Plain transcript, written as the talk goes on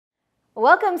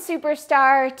Welcome,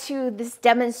 superstar, to this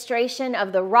demonstration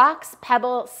of the rocks,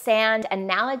 pebble, sand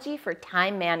analogy for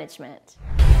time management.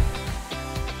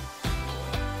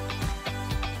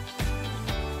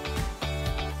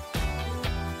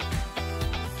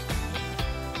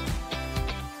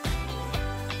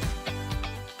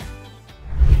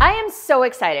 I am so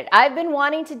excited. I've been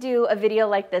wanting to do a video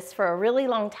like this for a really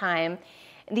long time.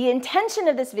 The intention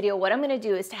of this video, what I'm going to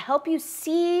do, is to help you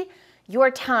see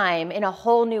your time in a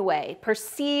whole new way.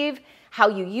 Perceive how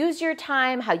you use your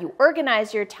time, how you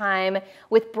organize your time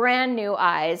with brand new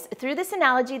eyes through this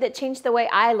analogy that changed the way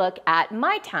I look at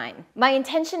my time. My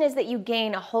intention is that you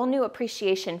gain a whole new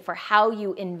appreciation for how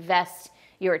you invest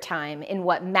your time in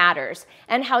what matters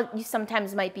and how you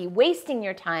sometimes might be wasting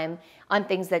your time on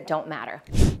things that don't matter.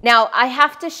 Now, I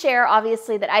have to share,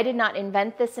 obviously, that I did not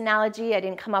invent this analogy. I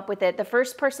didn't come up with it. The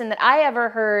first person that I ever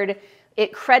heard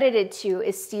it credited to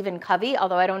is Stephen Covey,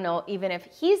 although I don't know even if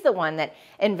he's the one that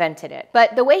invented it.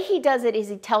 But the way he does it is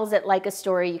he tells it like a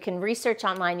story. You can research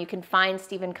online. You can find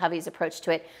Stephen Covey's approach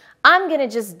to it. I'm going to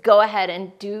just go ahead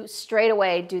and do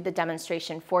the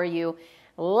demonstration for you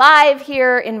live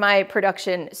here in my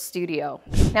production studio.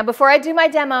 Now, before I do my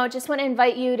demo, just want to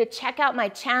invite you to check out my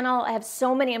channel. I have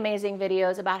so many amazing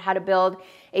videos about how to build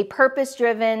a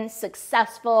purpose-driven,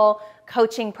 successful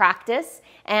coaching practice.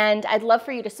 And I'd love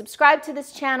for you to subscribe to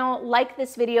this channel, like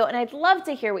this video, and I'd love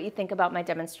to hear what you think about my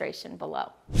demonstration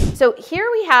below. So here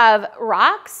we have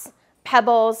rocks,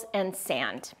 pebbles, and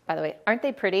sand. By the way, aren't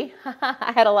they pretty?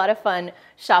 I had a lot of fun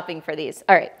shopping for these.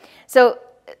 All right, so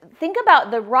think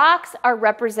about the rocks are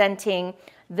representing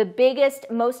the biggest,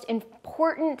 most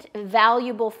important,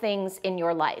 valuable things in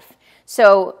your life.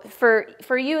 So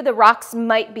for you, the rocks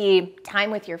might be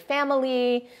time with your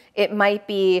family. It might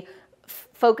be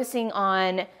focusing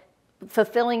on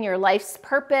fulfilling your life's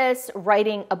purpose,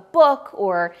 writing a book,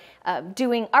 or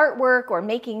doing artwork, or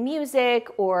making music,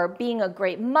 or being a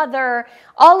great mother.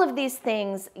 All of these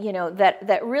things,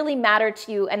 that really matter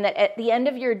to you, and that at the end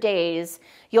of your days,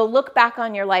 you'll look back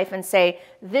on your life and say,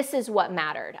 this is what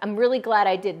mattered. I'm really glad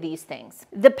I did these things.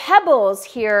 The pebbles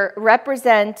here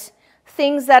represent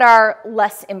things that are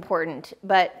less important,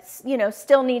 but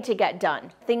still need to get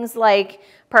done. Things like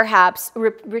perhaps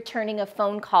returning a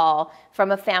phone call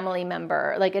from a family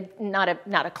member, like not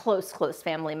a close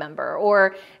family member,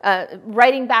 or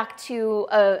writing back to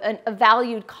a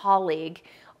valued colleague,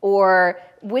 or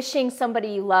wishing somebody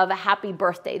you love a happy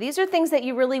birthday. These are things that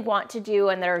you really want to do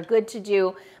and that are good to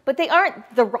do, but they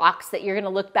aren't the rocks that you're going to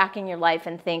look back in your life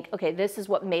and think, okay, this is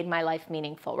what made my life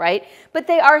meaningful, right? But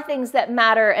they are things that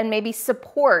matter and maybe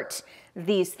support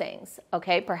these things,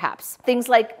 okay, perhaps. Things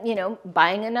like,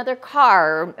 buying another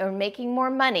car, or making more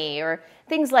money, or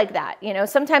things like that.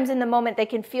 Sometimes in the moment they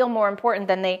can feel more important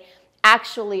than they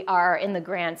actually are in the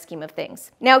grand scheme of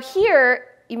things. Now here,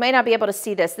 you might not be able to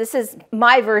see this. This is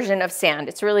my version of sand.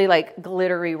 It's really like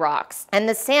glittery rocks. And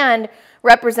the sand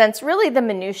represents really the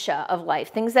minutia of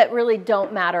life, things that really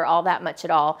don't matter all that much at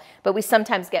all, but we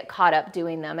sometimes get caught up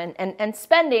doing them and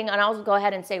spending, and I'll go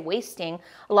ahead and say wasting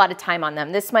a lot of time on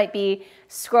them. This might be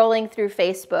scrolling through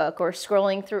Facebook or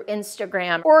scrolling through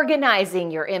Instagram,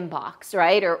 organizing your inbox,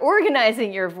 right? Or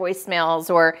organizing your voicemails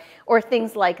or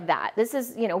things like that. This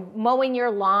is, mowing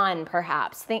your lawn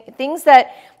perhaps. Things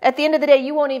that at the end of the day,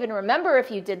 you won't even remember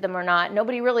if you did them or not.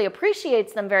 Nobody really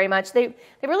appreciates them very much. They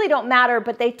really don't matter,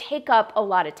 but they take up a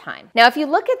lot of time. Now, if you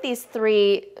look at these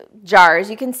three jars,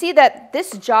 you can see that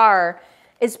this jar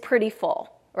is pretty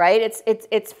full, right?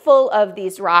 It's full of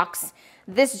these rocks.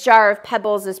 This jar of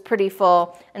pebbles is pretty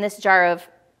full, and this jar of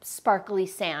sparkly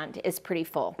sand is pretty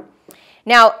full.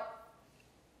 Now,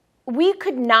 we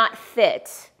could not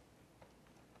fit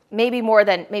maybe more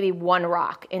than one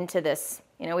rock into this.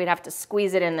 We'd have to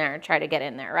squeeze it in there and try to get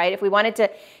in there, right? If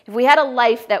we had a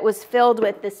life that was filled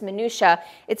with this minutia,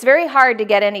 it's very hard to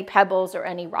get any pebbles or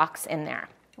any rocks in there,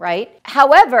 right?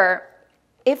 However,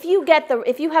 if you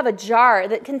have a jar,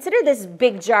 consider this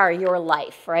big jar your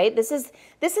life, right? This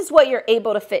is what you're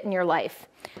able to fit in your life,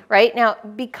 right? Now,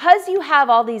 because you have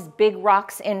all these big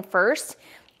rocks in first,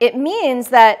 it means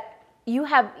that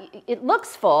it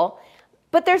looks full,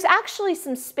 but there's actually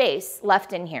some space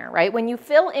left in here, right? When you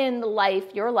fill in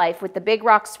your life with the big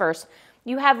rocks first,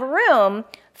 you have room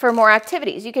for more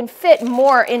activities. You can fit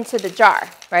more into the jar,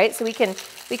 right? So we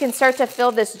can start to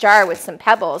fill this jar with some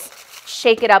pebbles,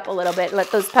 shake it up a little bit, let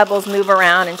those pebbles move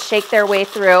around and shake their way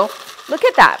through. Look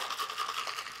at that.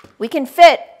 We can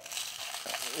fit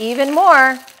even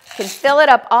more. We can fill it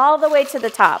up all the way to the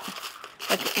top.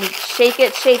 We shake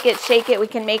it, shake it, shake it. We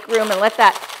can make room and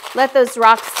let those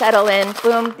rocks settle in.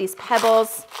 Boom, these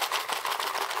pebbles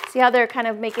See how they're kind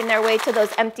of making their way to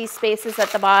those empty spaces at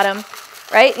the bottom,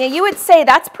 right? Now, you would say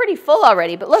that's pretty full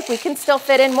already, but look, we can still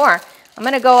fit in more. I'm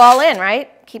going to go all in, right?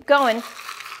 Keep going.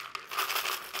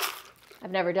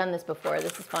 I've never done this before.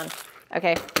 This is fun.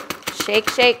 Okay, shake,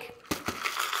 shake.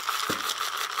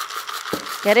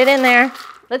 Get it in there.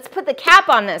 Let's put the cap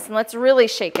on this and let's really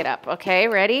shake it up. Okay,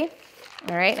 ready?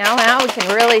 All right, now we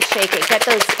can really shake it. Get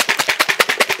those.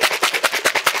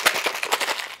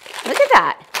 Look at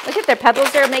that. Look at their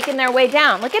pebbles are making their way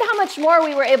down. Look at how much more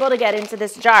we were able to get into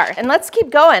this jar. And let's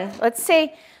keep going. Let's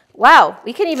say, wow,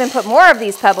 we can even put more of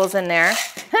these pebbles in there.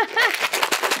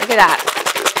 Look at that.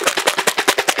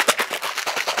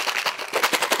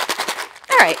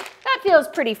 All right, that feels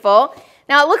pretty full.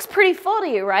 Now it looks pretty full to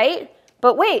you, right?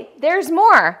 But wait, there's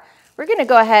more. We're gonna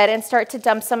go ahead and start to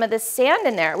dump some of this sand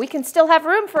in there. We can still have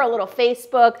room for a little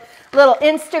Facebook, a little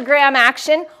Instagram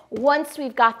action. Once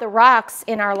we've got the rocks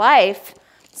in our life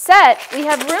set, we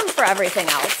have room for everything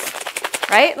else,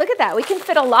 right? Look at that. We can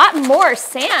fit a lot more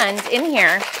sand in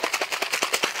here.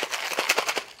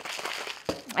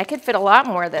 I could fit a lot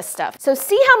more of this stuff. So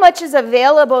see how much is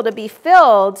available to be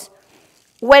filled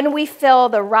when we fill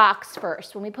the rocks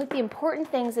first. When we put the important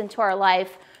things into our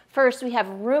life first, we have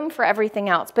room for everything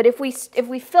else. But if we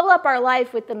fill up our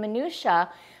life with the minutia,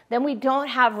 then we don't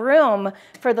have room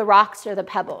for the rocks or the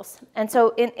pebbles. And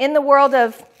so in the world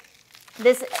of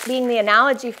this being the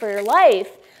analogy for your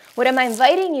life, what I'm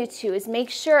inviting you to is make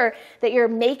sure that you're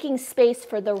making space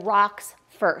for the rocks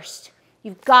first.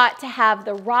 You've got to have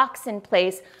the rocks in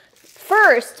place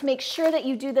first to make sure that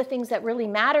you do the things that really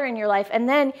matter in your life, and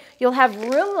then you'll have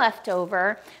room left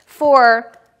over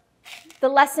for the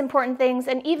less important things,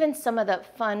 and even some of the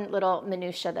fun little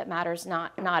minutia that matters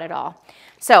not at all.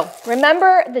 So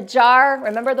remember the jar,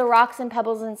 remember the rocks and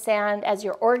pebbles and sand as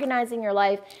you're organizing your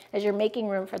life, as you're making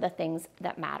room for the things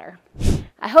that matter.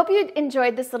 I hope you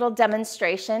enjoyed this little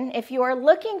demonstration. If you are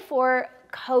looking for a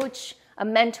coach, a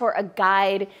mentor, a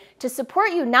guide to support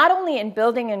you not only in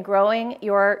building and growing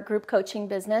your group coaching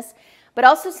business, but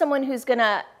also someone who's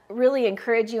gonna really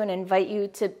encourage you and invite you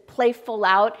to play full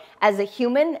out as a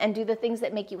human and do the things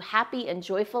that make you happy and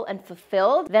joyful and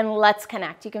fulfilled, then let's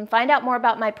connect. You can find out more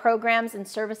about my programs and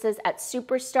services at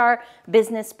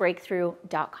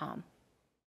superstarbusinessbreakthrough.com.